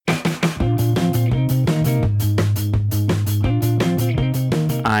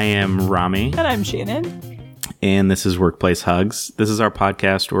I am Rami. And I'm Shannon. And this is Workplace Hugs. This is our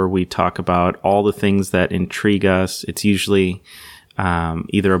podcast where we talk about all the things that intrigue us. It's usually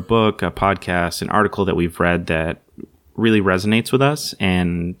either a book, a podcast, an article that we've read that really resonates with us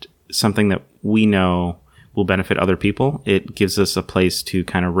and something that we know will benefit other people. It gives us a place to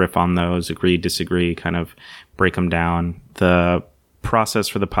kind of riff on those, agree, disagree, kind of break them down. The process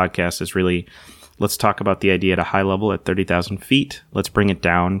for the podcast is really, let's talk about the idea at a high level at 30,000 feet. Let's bring it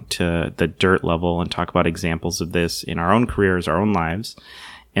down to the dirt level and talk about examples of this in our own careers, our own lives.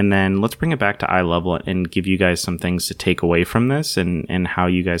 And then let's bring it back to eye level and give you guys some things to take away from this and how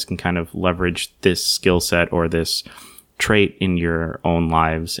you guys can kind of leverage this skill set or this trait in your own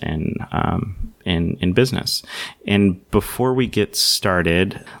lives and in business. And before we get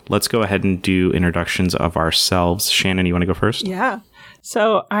started, let's go ahead and do introductions of ourselves. Shannon, you want to go first? Yeah.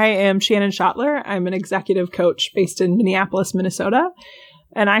 So I am Shannon Schottler. I'm an executive coach based in Minneapolis, Minnesota.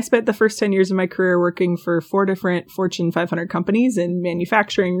 And I spent the first 10 years of my career working for 4 different Fortune 500 companies in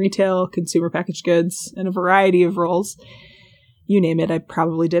manufacturing, retail, consumer packaged goods, and a variety of roles. You name it, I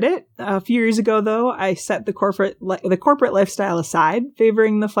probably did it. A few years ago, though, I set the corporate lifestyle aside,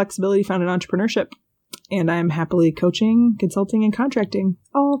 favoring the flexibility found in entrepreneurship. And I'm happily coaching, consulting, and contracting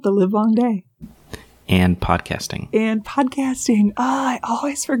all the live long day. And podcasting. Oh, I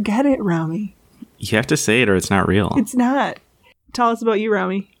always forget it, Rami. You have to say it or it's not real. It's not. Tell us about you,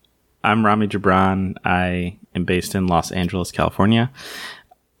 Rami. I'm Rami Jabran. I am based in Los Angeles, California.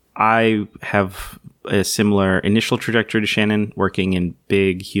 I have a similar initial trajectory to Shannon, working in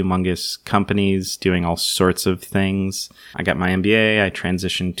big, humongous companies, doing all sorts of things. I got my MBA. I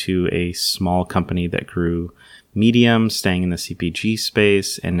transitioned to a small company that grew medium, staying in the CPG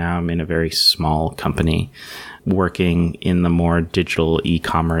space, and now I'm in a very small company working in the more digital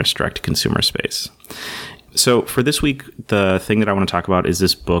e-commerce direct-to-consumer space. So for this week, the thing that I want to talk about is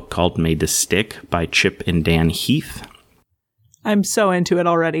this book called Made to Stick by Chip and Dan Heath. I'm so into it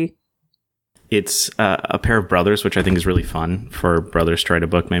already. It's a pair of brothers, which I think is really fun for brothers to write a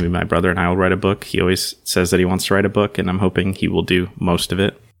book. Maybe my brother and I will write a book. He always says that he wants to write a book, and I'm hoping he will do most of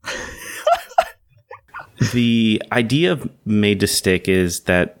it. The idea of Made to Stick is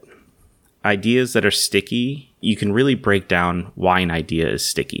that ideas that are sticky, you can really break down why an idea is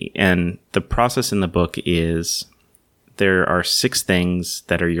sticky. And the process in the book is there are 6 things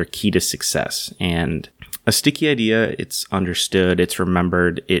that are your key to success. And a sticky idea, it's understood, it's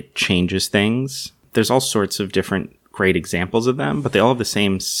remembered, it changes things. There's all sorts of different great examples of them, but they all have the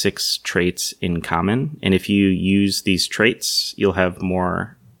same 6 traits in common. And if you use these traits, you'll have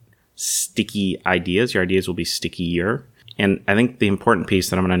more sticky ideas. Your ideas will be stickier. And I think the important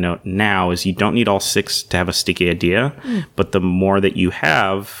piece that I'm going to note now is you don't need all 6 to have a sticky idea, but the more that you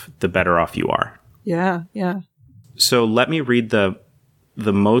have, the better off you are. Yeah, yeah. So let me read the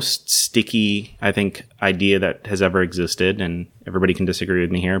most sticky, I think, idea that has ever existed, and everybody can disagree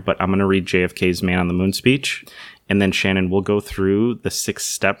with me here, but I'm going to read JFK's Man on the Moon speech, and then Shannon will go through the 6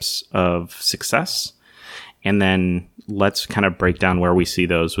 steps of success, and then let's kind of break down where we see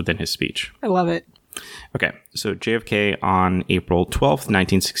those within his speech. I love it. Okay, so JFK on April 12th,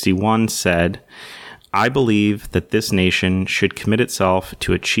 1961 said, "I believe that this nation should commit itself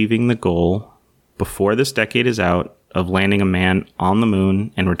to achieving the goal before this decade is out of landing a man on the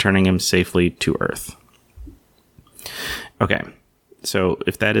moon and returning him safely to Earth." Okay, so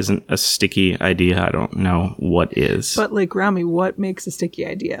if that isn't a sticky idea, I don't know what is. But like, Rami, what makes a sticky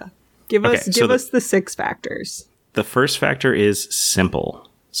idea? Give us the 6 factors. The first factor is simple.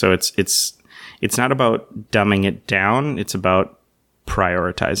 So it's not about dumbing it down. It's about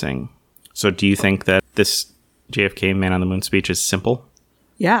prioritizing. So do you think that this JFK Man on the Moon speech is simple?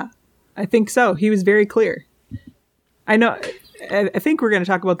 Yeah, I think so. He was very clear. I know, I think we're going to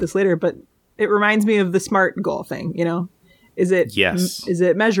talk about this later, but it reminds me of the SMART goal thing, you know? Yes. Is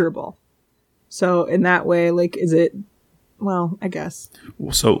it measurable? So in that way, like, is it, well, I guess.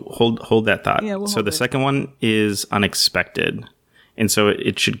 So hold that thought. Yeah, so the second one is unexpected. And so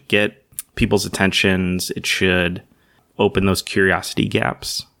it should get people's attentions. It should open those curiosity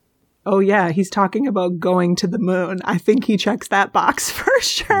gaps. Oh, yeah. He's talking about going to the moon. I think he checks that box for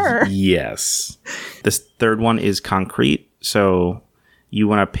sure. Yes. This third one is concrete. So you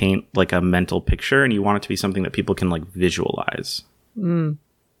want to paint like a mental picture and you want it to be something that people can like visualize.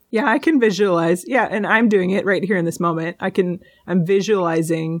 Yeah, I can visualize. Yeah. And I'm doing it right here in this moment. I'm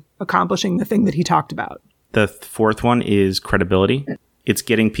visualizing accomplishing the thing that he talked about. The fourth one is credibility. It's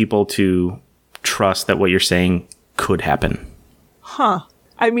getting people to trust that what you're saying could happen. Huh.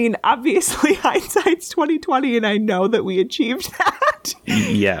 I mean, obviously, hindsight's 20/20, and I know that we achieved that.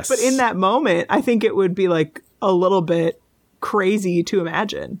 Yes. But in that moment, I think it would be like a little bit crazy to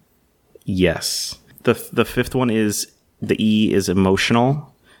imagine. Yes. The fifth one is the E is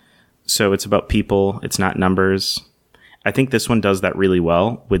emotional. So it's about people. It's not numbers. I think this one does that really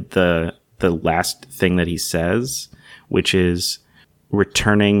well with the last thing that he says, which is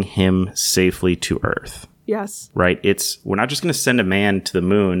returning him safely to Earth. Yes. Right? We're not just going to send a man to the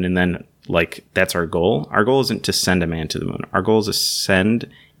moon and then like that's our goal. Our goal isn't to send a man to the moon. Our goal is to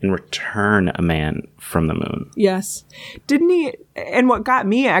send and return a man from the moon. Yes. Didn't he? And what got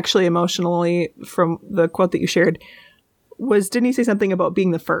me actually emotionally from the quote that you shared was, didn't he say something about being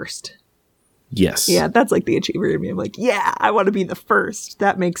the first? Yes. Yeah, that's like the achiever in me. I'm like, yeah, I want to be the first.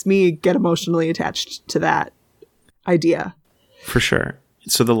 That makes me get emotionally attached to that idea. For sure.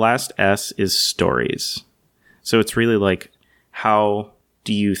 So the last S is stories. So it's really like, how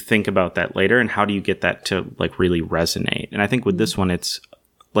do you think about that later and how do you get that to like really resonate? And I think with this one, it's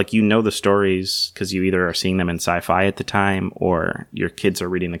like, you know, the stories because you either are seeing them in sci-fi at the time or your kids are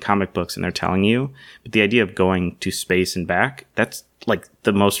reading the comic books and they're telling you. But the idea of going to space and back, that's like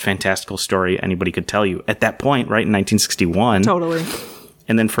the most fantastical story anybody could tell you at that point, right? In 1961. Totally.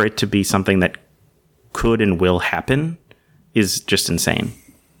 And then for it to be something that could and will happen is just insane.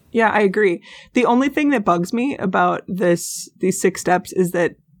 Yeah, I agree. The only thing that bugs me about these 6 steps is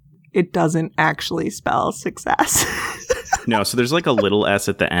that it doesn't actually spell success. No, so there's like a little s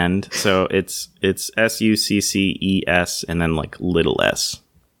at the end. So it's SUCCES and then like little s.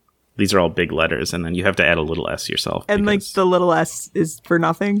 These are all big letters, and then you have to add a little s yourself. And like the little s is for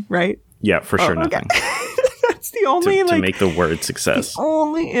nothing, right? Yeah, for sure, okay. Nothing. That's the only to make the word success. The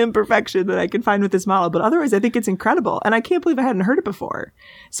only imperfection that I can find with this model, but otherwise I think it's incredible, and I can't believe I hadn't heard it before.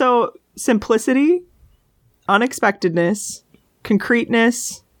 So simplicity, unexpectedness,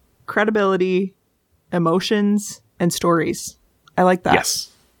 concreteness, credibility, emotions, and stories. I like that.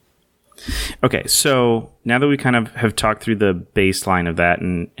 Yes. Okay, so now that we kind of have talked through the baseline of that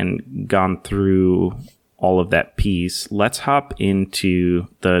and gone through all of that piece, let's hop into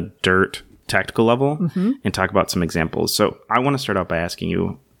the dirt tactical level and talk about some examples. So I want to start out by asking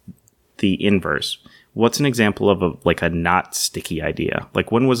you the inverse. What's an example of a not sticky idea?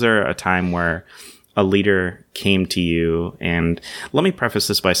 Like, when was there a time where a leader came to you? And let me preface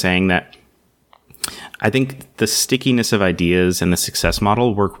this by saying that I think the stickiness of ideas and the success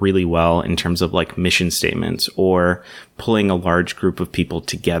model work really well in terms of like mission statements or pulling a large group of people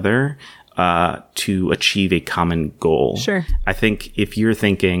together to achieve a common goal. Sure. I think if you're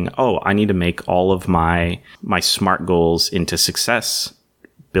thinking, oh, I need to make all of my SMART goals into success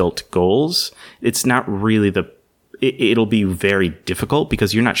built goals, it's not really it'll be very difficult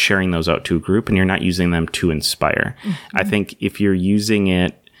because you're not sharing those out to a group and you're not using them to inspire. Mm-hmm. I think if you're using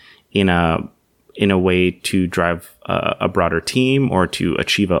it in a way to drive a broader team or to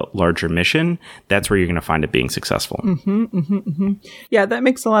achieve a larger mission, that's where you're going to find it being successful. Mm-hmm, mm-hmm, mm-hmm. Yeah, that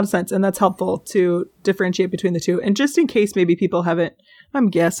makes a lot of sense. And that's helpful to differentiate between the two. And just in case maybe people haven't, I'm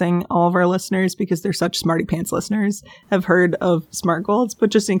guessing all of our listeners, because they're such smarty pants listeners, have heard of SMART goals.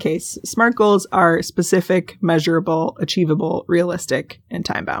 But just in case, SMART goals are specific, measurable, achievable, realistic, and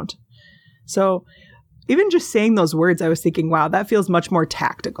time bound. So even just saying those words, I was thinking, wow, that feels much more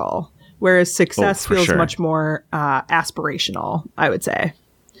tactical. Whereas success feels much more aspirational, I would say.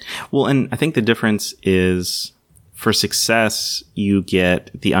 Well, and I think the difference is for success, you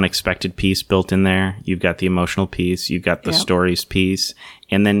get the unexpected piece built in there. You've got the emotional piece. You've got the stories piece.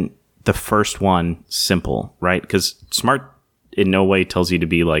 And then the first one, simple, right? Because SMART in no way tells you to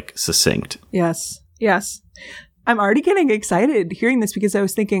be like succinct. Yes. Yes. I'm already getting excited hearing this because I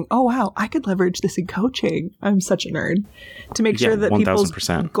was thinking, oh, wow, I could leverage this in coaching. I'm such a nerd. To make sure that 1000%.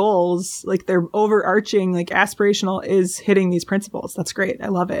 People's goals, like their overarching, like aspirational, is hitting these principles. That's great. I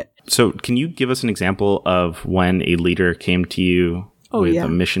love it. So can you give us an example of when a leader came to you with a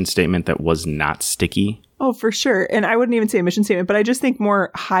mission statement that was not sticky? Oh, for sure. And I wouldn't even say a mission statement, but I just think more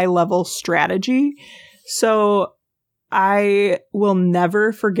high level strategy. So I will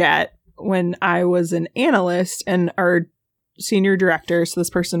never forget when I was an analyst and our senior director, so this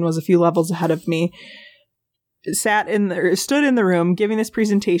person was a few levels ahead of me, stood in the room giving this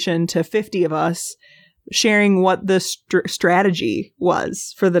presentation to 50 of us, sharing what the strategy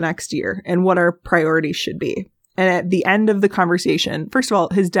was for the next year and what our priorities should be. And at the end of the conversation, first of all,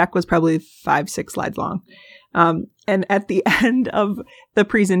 his deck was probably 5-6 slides long. And at the end of the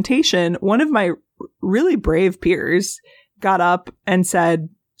presentation, one of my really brave peers got up and said,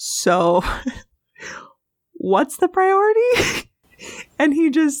 "So what's the priority?" And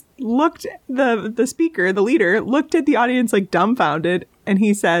he just looked, the speaker, the leader, looked at the audience like dumbfounded. And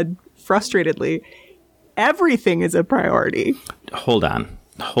he said frustratedly, "Everything is a priority." Hold on.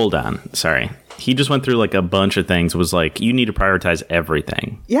 Sorry. He just went through like a bunch of things. Was like, you need to prioritize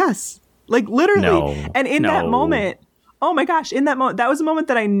everything. Yes. Like literally. No, and in that moment, oh my gosh, in that moment, that was a moment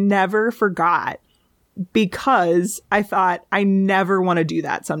that I never forgot because I thought I never want to do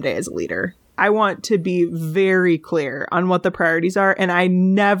that someday as a leader. I want to be very clear on what the priorities are. And I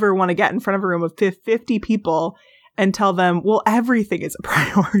never want to get in front of a room of 50 people and tell them, well, everything is a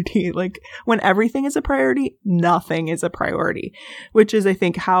priority. Like when everything is a priority, nothing is a priority, which is, I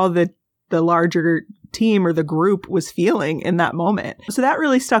think, how the larger team or the group was feeling in that moment. So that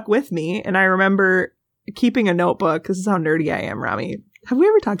really stuck with me. And I remember keeping a notebook. This is how nerdy I am, Rami. Have we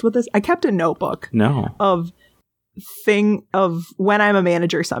ever talked about this? I kept a notebook of when I'm a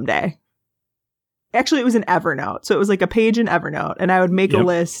manager someday. Actually, it was in Evernote. So it was like a page in Evernote. And I would make a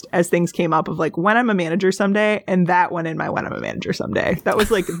list as things came up of like when I'm a manager someday. And that went in my when I'm a manager someday. That was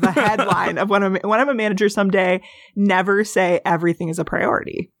like the headline of when I'm a manager someday. Never say everything is a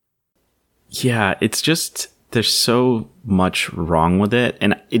priority. Yeah, it's just there's so much wrong with it.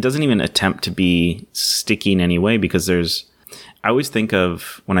 And it doesn't even attempt to be sticky in any way because I always think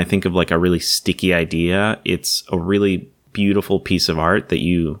of, when I think of like a really sticky idea, it's a really beautiful piece of art that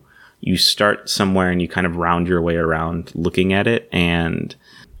you start somewhere and you kind of round your way around looking at it and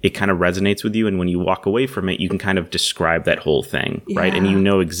it kind of resonates with you. And when you walk away from it, you can kind of describe that whole thing, right? And you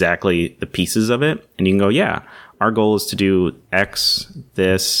know exactly the pieces of it. And you can go, yeah, our goal is to do X,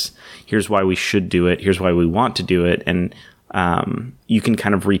 this, here's why we should do it. Here's why we want to do it. And you can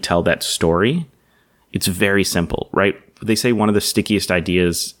kind of retell that story. It's very simple, right? They say one of the stickiest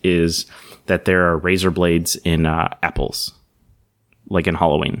ideas is that there are razor blades in apples, like in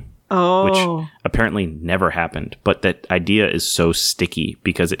Halloween. Which apparently never happened. But that idea is so sticky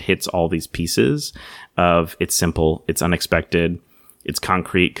because it hits all these pieces of it's simple, it's unexpected, it's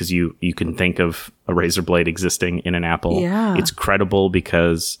concrete because you can think of a razor blade existing in an apple. Yeah. It's credible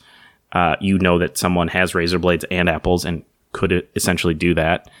because you know that someone has razor blades and apples and could essentially do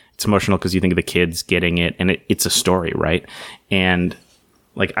that. It's emotional because you think of the kids getting it and it's a story, right? And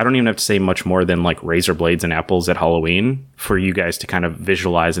like, I don't even have to say much more than like razor blades and apples at Halloween for you guys to kind of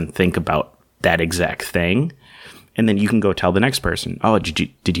visualize and think about that exact thing. And then you can go tell the next person, oh, did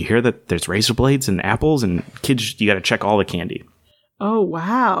you hear that there's razor blades and apples and kids, you got to check all the candy. Oh,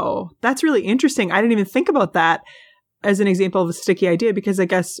 wow. That's really interesting. I didn't even think about that as an example of a sticky idea because I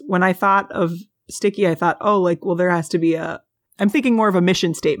guess when I thought of sticky, I thought, oh, like, well, there has to be I'm thinking more of a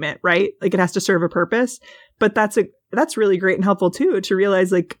mission statement, right? Like it has to serve a purpose, but that's really great and helpful too, to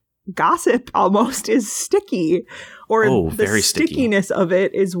realize like gossip almost is sticky or the stickiness of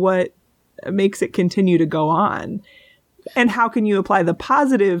it is what makes it continue to go on. And how can you apply the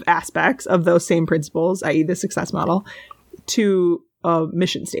positive aspects of those same principles, i.e. the success model, to a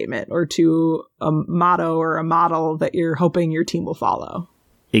mission statement or to a motto or a model that you're hoping your team will follow?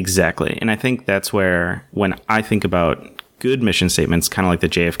 Exactly. And I think that's where, when I think about good mission statements, kind of like the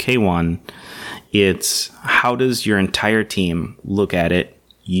JFK one, it's how does your entire team look at it,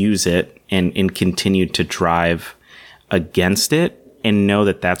 use it, and continue to drive against it and know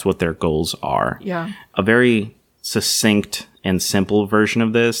that that's what their goals are. Yeah. A very succinct and simple version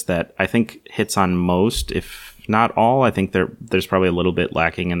of this that I think hits on most, if not all. I think there's probably a little bit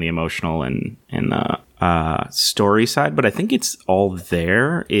lacking in the emotional and story side, but I think it's all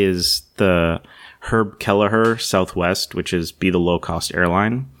there, is the Herb Kelleher Southwest, which is be the low-cost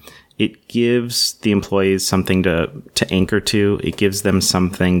airline. It gives the employees something to anchor to. It gives them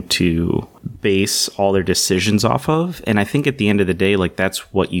something to base all their decisions off of. And I think at the end of the day, like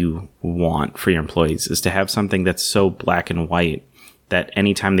that's what you want for your employees, is to have something that's so black and white that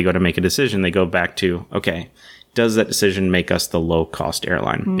anytime they go to make a decision, they go back to, okay, does that decision make us the low-cost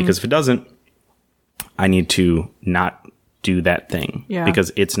airline? Because if it doesn't, I need to not do that thing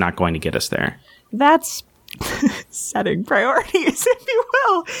because it's not going to get us there. That's setting priorities, if you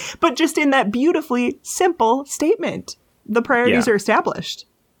will. But just in that beautifully simple statement, the priorities are established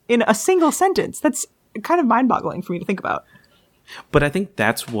in a single sentence. That's kind of mind-boggling for me to think about. But I think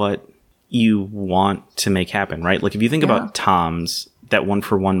that's what you want to make happen, right? Like if you think about Tom's, that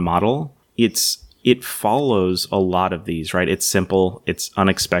one-for-one model, it follows a lot of these, right? It's simple, it's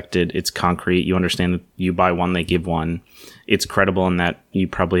unexpected, it's concrete. You understand that you buy one, they give one. It's credible in that you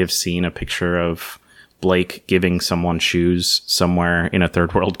probably have seen a picture of Blake giving someone shoes somewhere in a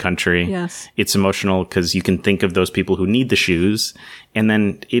third world country. Yes. It's emotional because you can think of those people who need the shoes. And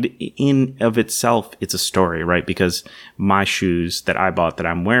then it in of itself, it's a story, right? Because my shoes that I bought that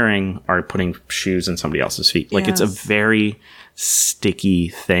I'm wearing are putting shoes in somebody else's feet. Like it's a very sticky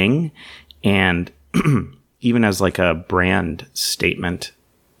thing. And even as like a brand statement,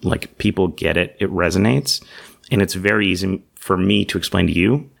 like people get it, it resonates. And it's very easy for me to explain to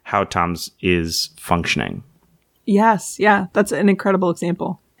you how Tom's is functioning. Yes. Yeah. That's an incredible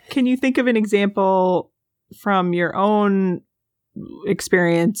example. Can you think of an example from your own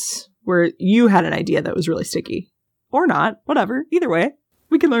experience where you had an idea that was really sticky? Or not, whatever. Either way,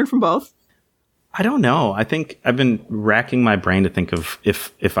 we can learn from both. I don't know. I think I've been racking my brain to think of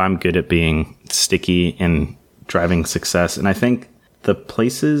if I'm good at being sticky and driving success. And I think the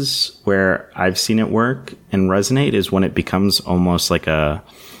places where I've seen it work and resonate is when it becomes almost like a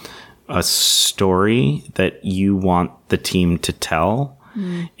story that you want the team to tell.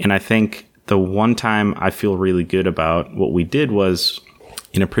 And I think the one time I feel really good about what we did was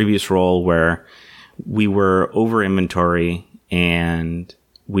in a previous role where we were over inventory and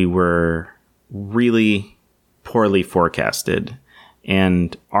we were really poorly forecasted.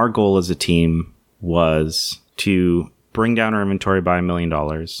 And our goal as a team was to bring down our inventory by $1 million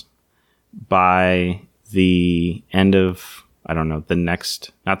by the end of, I don't know,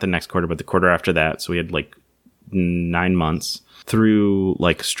 not the next quarter, but the quarter after that. So we had like 9 months through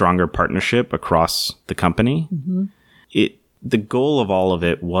like stronger partnership across the company. The goal of all of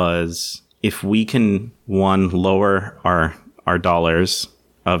it was if we can, one, lower our dollars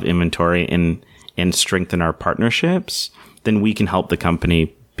of inventory and strengthen our partnerships, then we can help the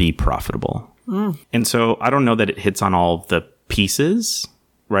company be profitable. And so I don't know that it hits on all the pieces,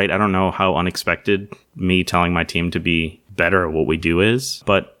 right? I don't know how unexpected me telling my team to be better at what we do is,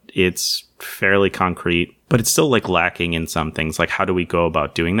 but it's fairly concrete, but it's still like lacking in some things. Like, how do we go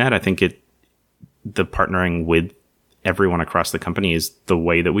about doing that? I think the partnering with everyone across the company is the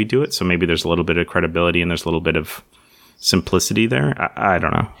way that we do it. So maybe there's a little bit of credibility and there's a little bit of simplicity there. I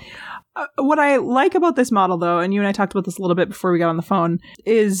don't know. What I like about this model, though, and you and I talked about this a little bit before we got on the phone,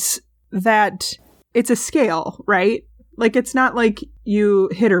 is that it's a scale, right? Like, it's not like you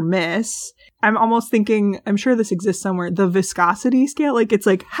hit or miss. I'm almost thinking, I'm sure this exists somewhere, the viscosity scale. Like, it's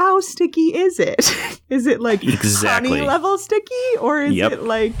like, how sticky is it? Is it like honey level sticky? Or is it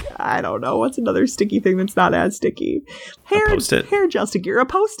like, I don't know, what's another sticky thing that's not as sticky? Hair gel sticky or a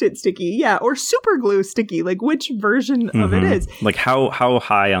Post-it sticky. Yeah. Or super glue sticky. Like, which version of it is? Like, how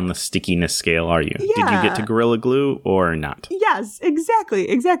high on the stickiness scale are you? Yeah. Did you get to Gorilla Glue or not? Yes, exactly.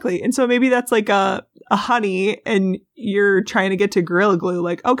 And so maybe that's like a honey and you're trying to get to Gorilla Glue.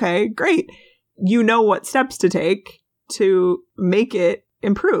 Like, okay, great. You know what steps to take to make it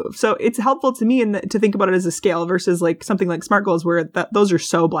improve. So it's helpful to me to think about it as a scale versus like something like SMART goals where those are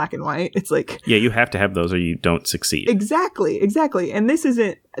so black and white. It's like, yeah, you have to have those or you don't succeed. Exactly. And this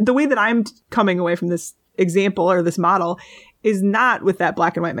isn't the way that I'm coming away from this example or this model is not with that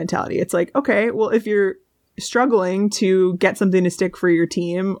black and white mentality. It's like, okay, well, if you're struggling to get something to stick for your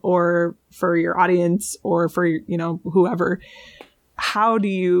team or for your audience or for, whoever, how do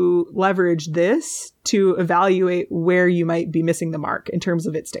you leverage this to evaluate where you might be missing the mark in terms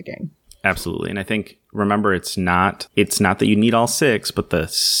of it sticking? Absolutely. And I think, remember, it's not that you need all 6, but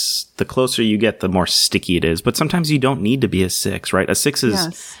the closer you get, the more sticky it is. But sometimes you don't need to be a 6, right? A 6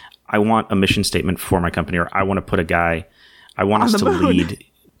 is, I want a mission statement for my company, or I want to put I want us to lead,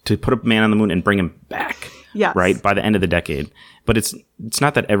 to put a man on the moon and bring him back, right? By the end of the decade. But it's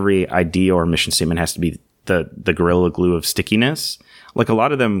not that every idea or mission statement has to be the Gorilla Glue of stickiness. Like, a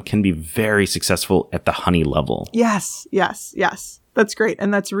lot of them can be very successful at the honey level. Yes. That's great.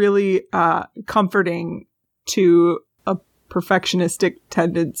 And that's really comforting to a perfectionistic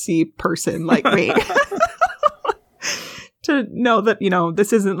tendency person like me. To know that,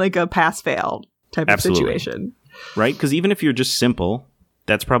 this isn't like a pass-fail type of situation. Right? Because even if you're just simple,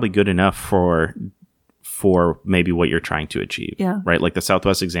 that's probably good enough for maybe what you're trying to achieve. Yeah. Right? Like the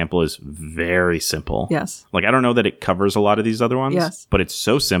Southwest example is very simple. Yes. Like, I don't know that it covers a lot of these other ones. Yes. But it's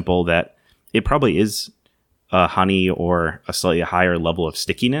so simple that it probably is a honey or a slightly higher level of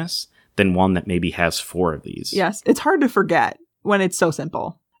stickiness than one that maybe has 4 of these. Yes. It's hard to forget when it's so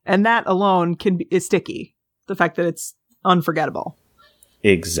simple. And that alone is sticky. The fact that it's unforgettable.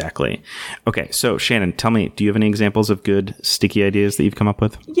 Exactly. Okay, so Shannon, tell me, do you have any examples of good sticky ideas that you've come up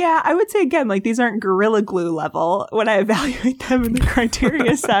with? Yeah, I would say, again, like, these aren't Gorilla Glue level when I evaluate them in the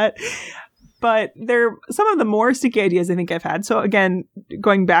criteria set, but they're some of the more sticky ideas I think I've had. So again,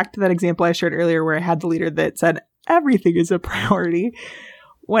 going back to that example I shared earlier where I had the leader that said everything is a priority.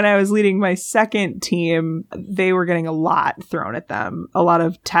 When I was leading my second team, they were getting a lot thrown at them, a lot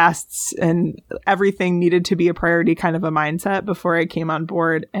of tests, and everything needed to be a priority kind of a mindset before I came on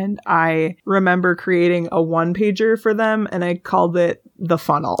board. And I remember creating a 1-pager for them, and I called it the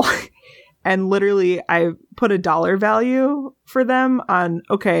funnel. And literally, I put a dollar value for them on,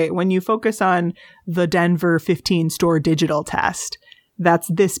 okay, when you focus on the Denver 15 store digital test, that's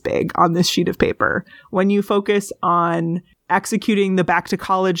this big on this sheet of paper. When you focus on executing the back to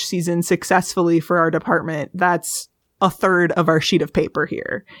college season successfully for our department, that's a third of our sheet of paper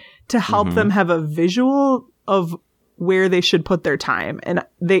here, to help them have a visual of where they should put their time. And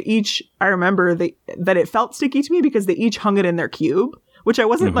I remember that it felt sticky to me because they each hung it in their cube, which I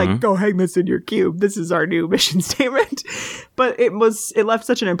wasn't like, go hang this in your cube. This is our new mission statement. But it left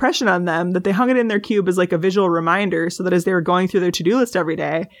such an impression on them that they hung it in their cube as like a visual reminder, so that as they were going through their to-do list every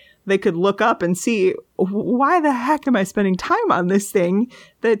day, they could look up and see, why the heck am I spending time on this thing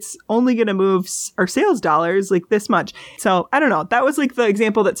that's only going to move our sales dollars like this much? So I don't know. That was like the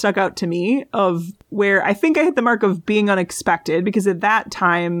example that stuck out to me of where I think I hit the mark of being unexpected, because at that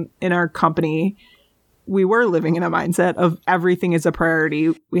time in our company, we were living in a mindset of everything is a priority.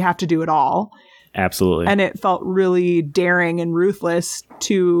 We have to do it all. Absolutely. And it felt really daring and ruthless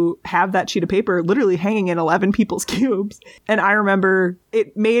to have that sheet of paper literally hanging in 11 people's cubes. And I remember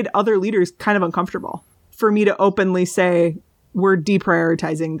it made other leaders kind of uncomfortable for me to openly say, we're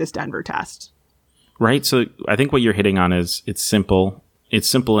deprioritizing this Denver test. Right. So I think what you're hitting on is it's simple. It's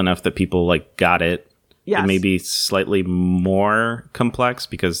simple enough that people like got it. Yes. It may be slightly more complex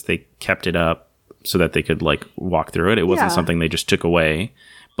because they kept it up so that they could like walk through it. It wasn't something they just took away.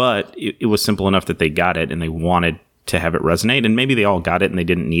 But it was simple enough that they got it and they wanted to have it resonate. And maybe they all got it and they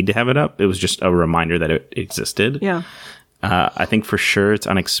didn't need to have it up. It was just a reminder that it existed. Yeah. I think for sure it's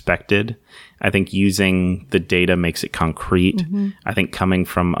unexpected. I think using the data makes it concrete. I think coming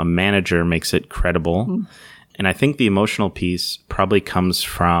from a manager makes it credible. And I think the emotional piece probably comes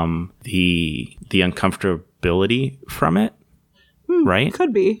from the uncomfortability from it, right?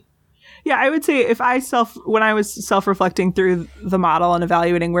 Could be. Yeah, I would say when I was self-reflecting through the model and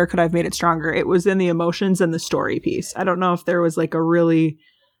evaluating where could I have made it stronger, it was in the emotions and the story piece. I don't know if there was like a really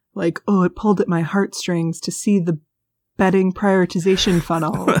like, oh, it pulled at my heartstrings to see the betting prioritization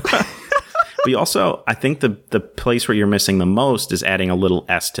funnel. But also, I think the place where you're missing the most is adding a little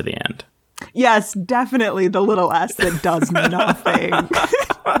S to the end. Yes, definitely the little S that does nothing.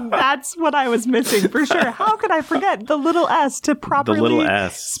 That's what I was missing for sure. How could I forget the little S to properly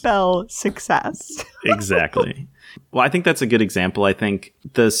spell success? Exactly. Well, I think that's a good example. I think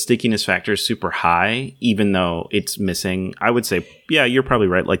the stickiness factor is super high, even though it's missing. I would say, yeah, you're probably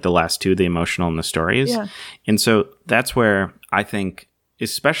right. Like the last two, the emotional and the stories. Yeah. And so that's where I think,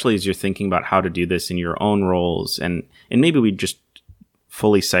 especially as you're thinking about how to do this in your own roles, and maybe we just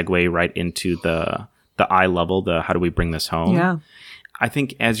fully segue right into the eye level, the how do we bring this home? Yeah. I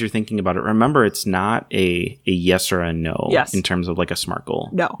think as you're thinking about it, remember it's not a yes or a no in terms of like a SMART goal.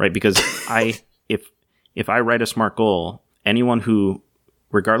 No. Right? Because if I write a SMART goal, anyone who,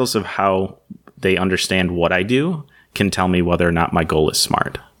 regardless of how they understand what I do, can tell me whether or not my goal is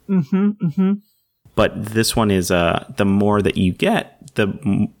SMART. But this one is the more that you get,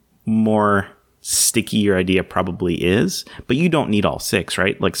 the more sticky your idea probably is, but you don't need all 6,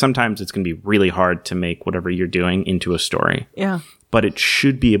 right? Like sometimes it's going to be really hard to make whatever you're doing into a story. Yeah. But it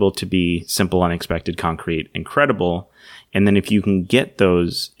should be able to be simple, unexpected, concrete, and credible. And then if you can get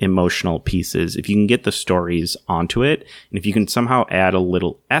those emotional pieces, if you can get the stories onto it, and if you can somehow add a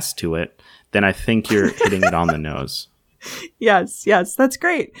little S to it, then I think you're hitting it on the nose. Yes, that's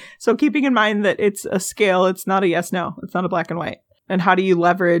great. So keeping in mind that it's a scale, it's not a yes, no, it's not a black and white. And how do you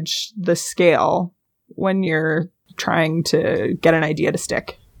leverage the scale when you're trying to get an idea to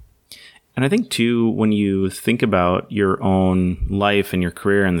stick? And I think, too, when you think about your own life and your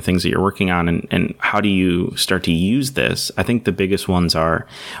career and the things that you're working on and how do you start to use this, I think the biggest ones are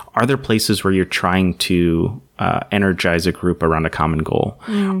there places where you're trying to energize a group around a common goal?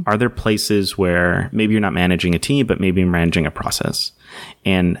 Are there places where maybe you're not managing a team, but maybe you're managing a process?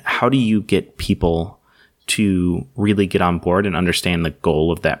 And how do you get people to really get on board and understand the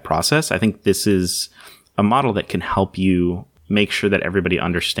goal of that process? I think this is a model that can help you make sure that everybody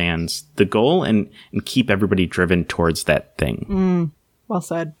understands the goal and keep everybody driven towards that thing. Well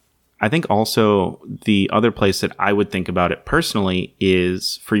said. I think also the other place that I would think about it personally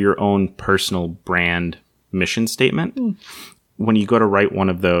is for your own personal brand mission statement. When you go to write one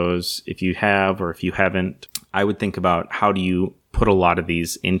of those, if you have or if you haven't, I would think about how do you put a lot of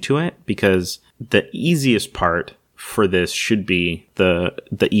these into it, because the easiest part for this should be the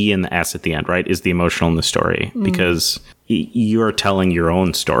E and the S at the end, right? Is the emotional and the story, because you're telling your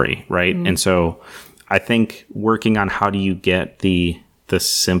own story, right? And so I think working on how do you get the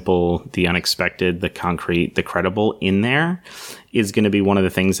simple, the unexpected, the concrete, the credible in there is going to be one of the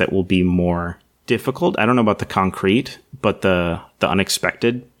things that will be more difficult. I don't know about the concrete, but the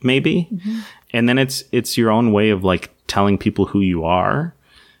unexpected maybe. And then it's your own way of like telling people who you are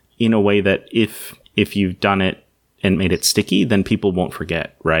in a way that if you've done it and made it sticky, then people won't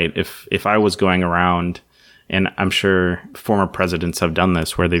forget, right? If I was going around And I'm sure former presidents have done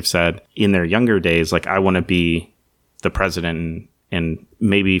this where they've said in their younger days, like, I want to be the president. And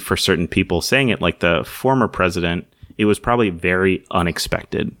maybe for certain people saying it, like the former president, it was probably very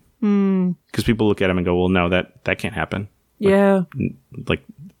unexpected. Because people look at him and go, well, no, that can't happen. Like,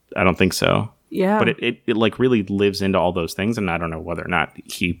 I don't think so. Yeah. But it like really lives into all those things. And I don't know whether or not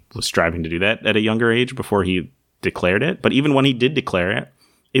he was striving to do that at a younger age before he declared it. But even when he did declare it,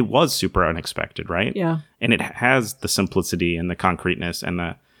 it was super unexpected, right? Yeah. And it has the simplicity and the concreteness and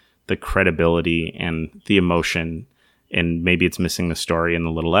the credibility and the emotion. And maybe it's missing the story and the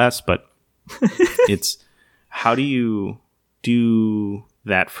little S, but it's how do you do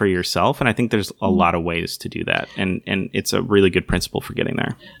that for yourself? And I think there's a lot of ways to do that. And it's a really good principle for getting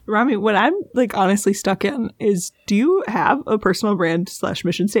there. Rami, what I'm like honestly stuck in is, do you have a personal brand /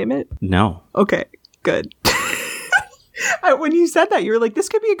 mission statement? No. Okay, good. When you said that, you were like, this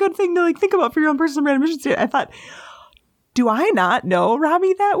could be a good thing to like think about for your own personal brand mission statement. I thought, do I not know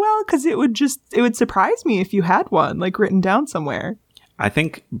Rami that well? Because it would surprise me if you had one like written down somewhere. I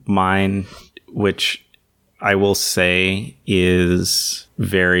think mine, which I will say is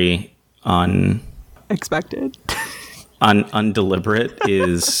very expected, undeliberate,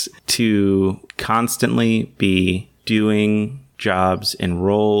 is to constantly be doing jobs and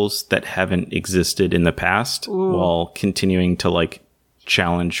roles that haven't existed in the past. Ooh. While continuing to like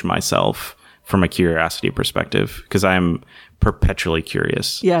challenge myself from a curiosity perspective, because I'm perpetually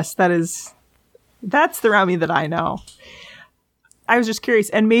curious. Yes, that's the Rami that I know. I was just curious,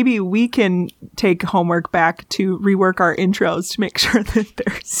 and maybe we can take homework back to rework our intros to make sure that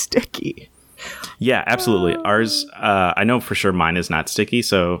they're sticky. Yeah, absolutely. Ours, I know for sure mine is not sticky,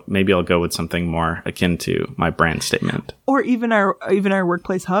 so maybe I'll go with something more akin to my brand statement. Or even our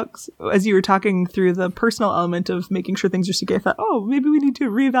workplace hugs. As you were talking through the personal element of making sure things are sticky, I thought, oh, maybe we need to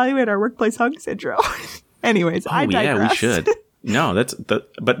reevaluate our workplace hugs intro. Anyways, I digress. Yeah, we should. No,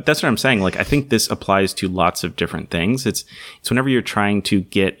 but that's what I'm saying. Like, I think this applies to lots of different things. It's whenever you're trying to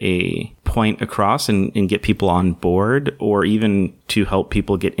get a point across and get people on board, or even to help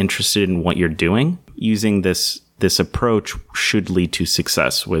people get interested in what you're doing, using this approach should lead to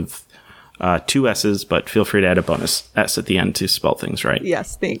success with 2 S's, but feel free to add a bonus S at the end to spell things right.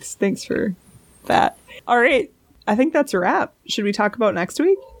 Yes, thanks. Thanks for that. All right. I think that's a wrap. Should we talk about next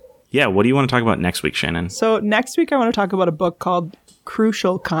week? Yeah, what do you want to talk about next week, Shannon? So next week, I want to talk about a book called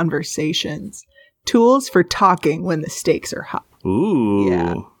Crucial Conversations: Tools for Talking When the Stakes Are High. Ooh.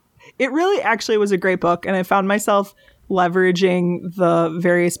 Yeah. It really actually was a great book, and I found myself leveraging the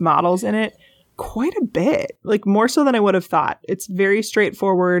various models in it quite a bit, like more so than I would have thought. It's very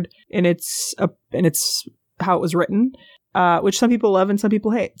straightforward, and it's how it was written, which some people love and some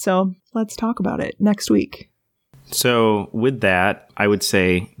people hate. So let's talk about it next week. So with that, I would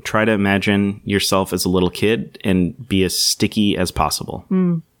say try to imagine yourself as a little kid and be as sticky as possible.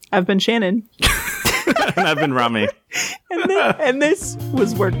 I've been Shannon. And I've been Rami. and this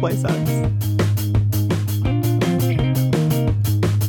was Workplace Hugs.